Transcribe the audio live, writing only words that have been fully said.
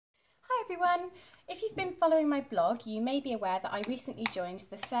Hi everyone! If you've been following my blog, you may be aware that I recently joined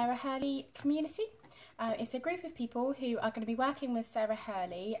the Sarah Hurley community. It's a group of people who are going to be working with Sarah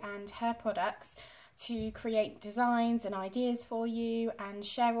Hurley and her products to create designs and ideas for you and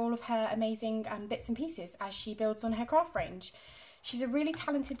share all of her amazing bits and pieces as she builds on her craft range. She's a really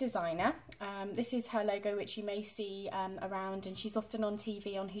talented designer. This is her logo, which you may see around, and she's often on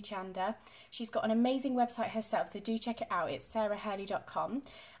TV on Huchanda. She's got an amazing website herself, so do check it out. It's sarahhurley.com. And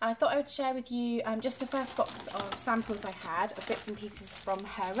I thought I would share with you just the first box of samples I had of bits and pieces from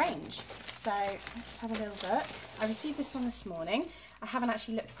her range. So let's have a little look. I received this one this morning. I haven't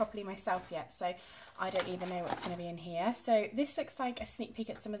actually looked properly myself yet, so I don't even know what's going to be in here. So this looks like a sneak peek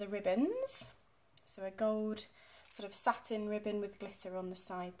at some of the ribbons. So a gold sort of satin ribbon with glitter on the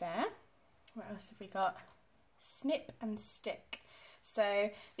side there. What else have we got? Snip and stick. So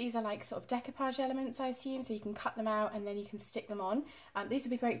these are like sort of decoupage elements, I assume, so you can cut them out and then you can stick them on. These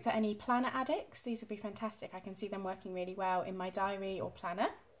would be great for any planner addicts. These would be fantastic. I can see them working really well in my diary or planner.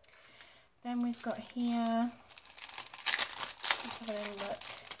 Then we've got here, let's have a little look.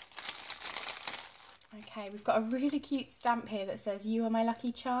 Okay, we've got a really cute stamp here that says, "You are my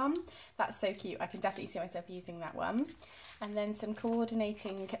lucky charm." That's so cute. I can definitely see myself using that one. And then some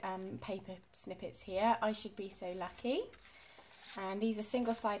coordinating paper snippets here. "I should be so lucky." And these are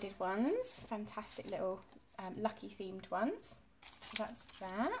single-sided ones. Fantastic little lucky themed ones. So that's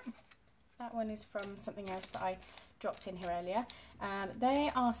that. That one is from something else that I dropped in here earlier.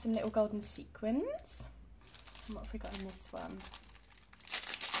 They are some little golden sequins. And what have we got in this one?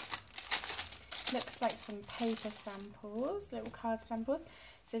 Looks like some paper samples, little card samples.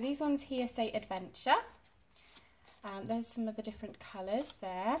 So these ones here say adventure. There's some of the different colours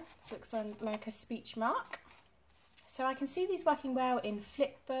there. So it looks like a speech mark. So I can see these working well in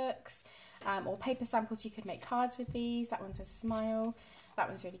flip books or paper samples. You could make cards with these. That one says smile. That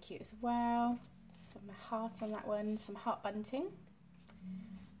one's really cute as well. Some heart on that one, some heart bunting.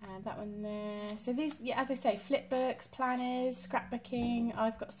 And that one there. So these, yeah, as I say, flip books, planners, scrapbooking.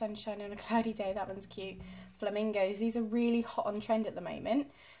 I've got sunshine on a cloudy day. That one's cute. Flamingos. These are really hot on trend at the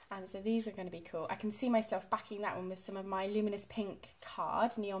moment. So these are going to be cool. I can see myself backing that one with some of my luminous pink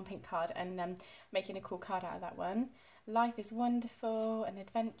card, neon pink card, and making a cool card out of that one. Life is wonderful, an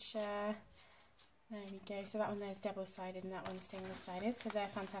adventure. There we go. So that one there's double-sided and that one's single-sided. So they're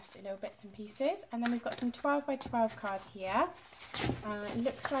fantastic little bits and pieces. And then we've got some 12 by 12 card here. It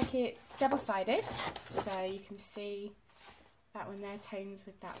looks like it's double-sided. So you can see that one there tones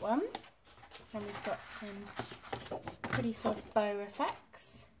with that one. Then we've got some pretty sort of bow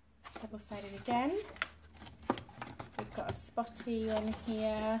effects. Double-sided again. We've got a spotty one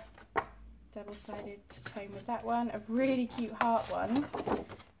here. Double-sided to tone with that one. A really cute heart one.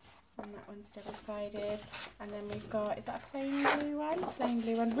 And that one's double-sided. And then we've got, is that a plain blue one? Plain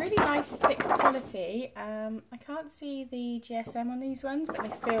blue one. Really nice, thick quality. I can't see the GSM on these ones, but they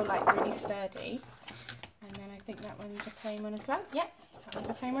feel like really sturdy. And then I think that one's a plain one as well. Yep, that one's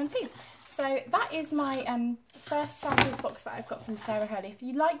a plain one too. So that is my first samples box that I've got from Sarah Hurley. If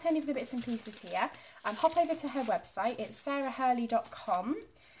you liked any of the bits and pieces here, hop over to her website. It's sarahhurley.com.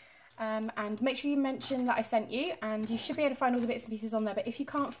 And make sure you mention that I sent you, and you should be able to find all the bits and pieces on there. But if you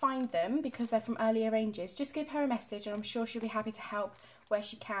can't find them because they're from earlier ranges, just give her a message and I'm sure she'll be happy to help where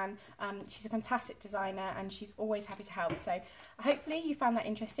she can. She's a fantastic designer and she's always happy to help. So hopefully you found that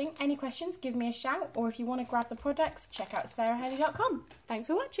interesting. Any questions, give me a shout, or if you want to grab the products, check out sarahhurley.com. Thanks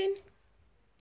for watching.